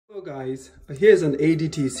Hello guys, here's an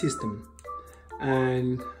ADT system,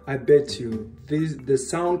 and I bet you the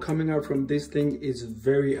sound coming out from this thing is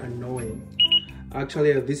very annoying.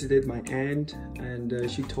 Actually, I visited my aunt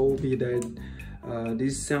and she told me that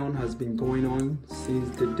this sound has been going on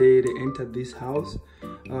since the day they entered this house.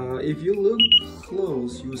 If you look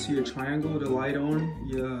close, you'll see a triangle, the light on,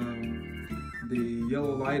 the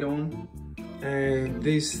yellow light on, and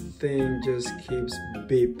this thing just keeps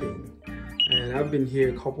beeping. And I've been here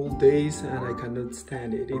a couple days and I cannot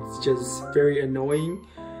stand it. It's just very annoying.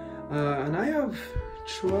 And I have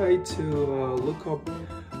tried to look up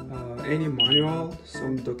any manual,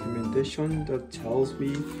 some documentation that tells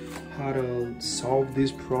me how to solve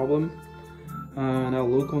this problem. And I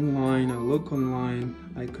look online,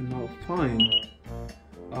 I could not find.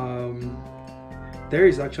 There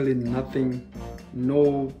is actually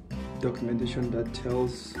no documentation that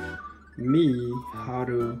tells me how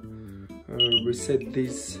to reset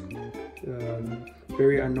this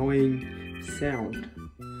very annoying sound.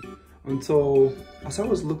 And so as I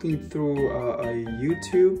was looking through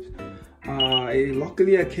YouTube,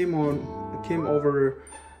 luckily I came over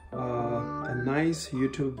a nice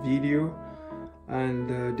YouTube video,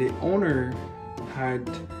 and the owner had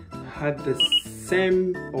the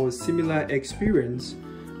same or similar experience,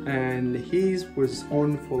 and his was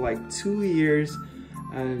on for like 2 years.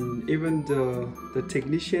 And even the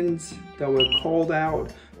technicians that were called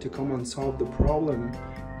out to come and solve the problem,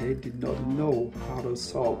 they did not know how to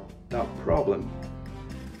solve that problem.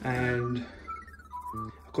 And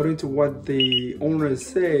according to what the owner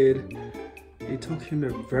said, it took him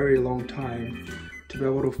a very long time to be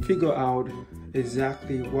able to figure out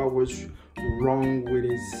exactly what was wrong with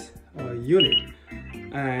his unit.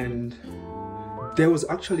 And there was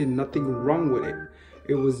actually nothing wrong with it.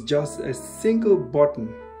 It was just a single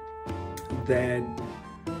button that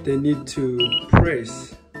they need to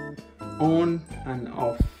press on and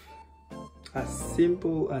off, as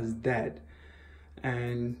simple as that.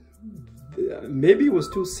 And maybe it was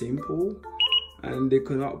too simple and they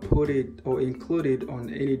could not put it or include it on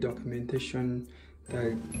any documentation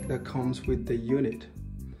that comes with the unit.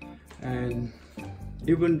 And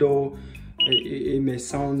even though it may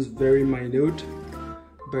sound very minute,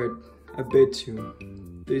 but I bet you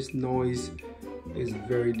this noise is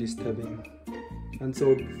very disturbing. And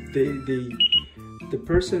so the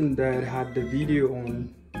person that had the video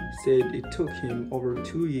on said it took him over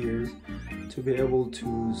 2 years to be able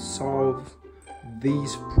to solve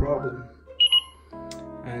this problem.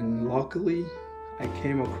 And luckily I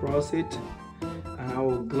came across it, and I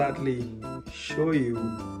will gladly show you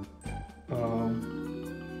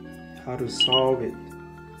how to solve it.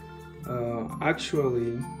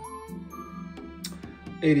 Actually,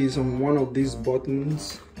 it is on one of these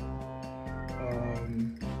buttons,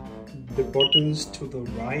 the buttons to the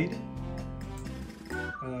right.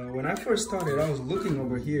 When I first started, I was looking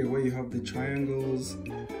over here where you have the triangles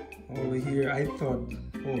over here. I thought,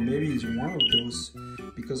 oh, maybe it's one of those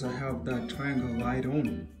because I have that triangle light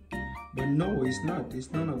on. But no, it's not.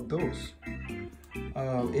 It's none of those.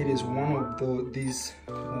 It is one of these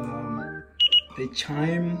the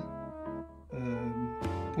chime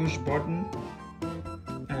push button.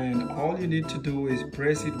 And all you need to do is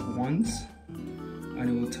press it once, and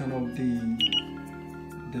it will turn off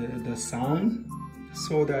the sound,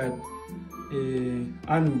 so that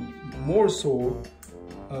and more so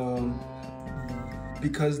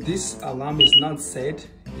because this alarm is not set,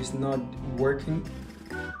 it's not working.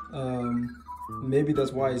 Maybe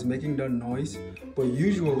that's why it's making that noise. But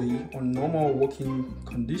usually on normal working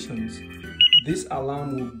conditions, this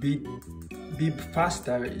alarm will beep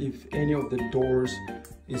faster if any of the doors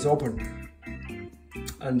is open.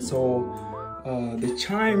 And so the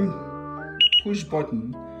chime push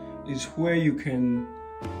button is where you can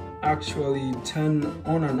actually turn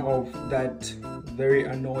on and off that very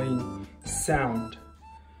annoying sound.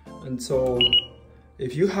 And so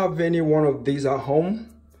if you have any one of these at home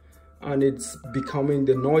and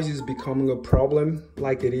the noise is becoming a problem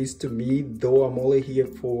like it is to me, though I'm only here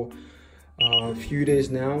for a few days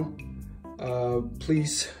now,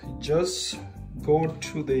 please just go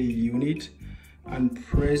to the unit and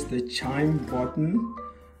press the chime button.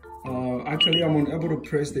 Actually, I'm unable to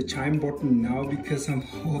press the chime button now because I'm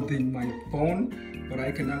holding my phone, but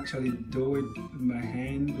I can actually do it with my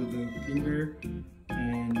hand with the finger,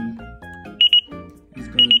 and it's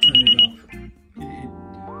gonna turn it off.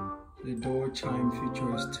 The door chime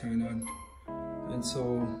feature is turned on, and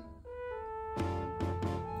so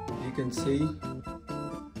you can see.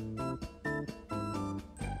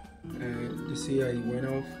 You see, I went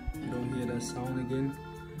off. You don't hear that sound again.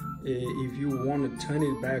 If you want to turn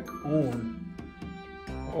it back on,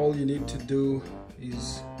 all you need to do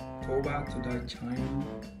is go back to that chime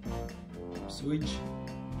switch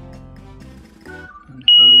and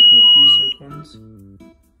hold it for a few seconds,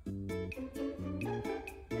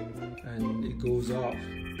 and it goes off.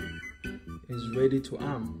 It's ready to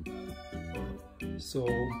arm. So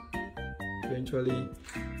eventually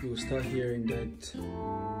you'll start hearing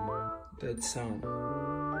that sound.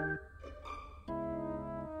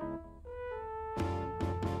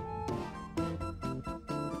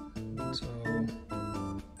 So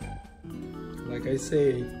like I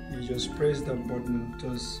say, you just press that button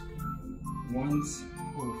just once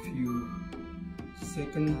for a few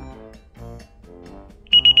seconds,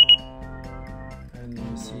 and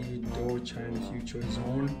you see door chime feature is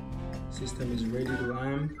on. System is ready to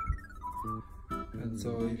arm. And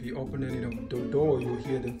so if you open any of the door, you'll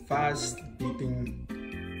hear the fast beeping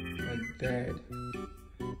like that.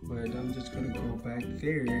 But I'm just gonna go back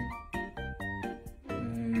there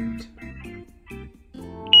and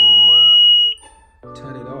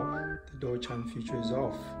turn it off. The door chime feature is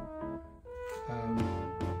off.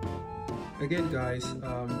 Again guys,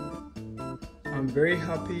 I'm very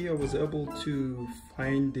happy I was able to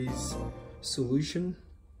find this solution,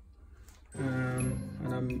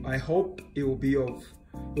 and I hope it will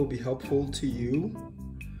be helpful to you.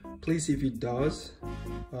 Please, if it does,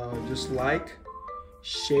 just like,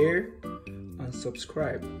 share and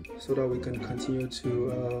subscribe so that we can continue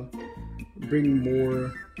to bring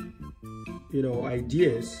more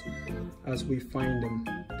ideas as we find them.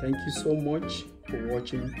 Thank you so much for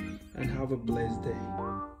watching and have a blessed day.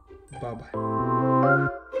 Bye bye.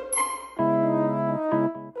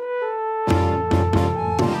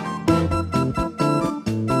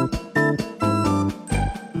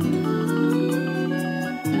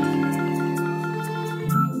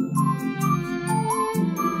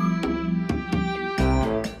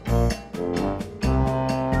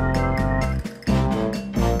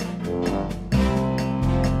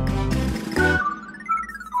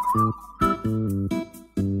 Thank you.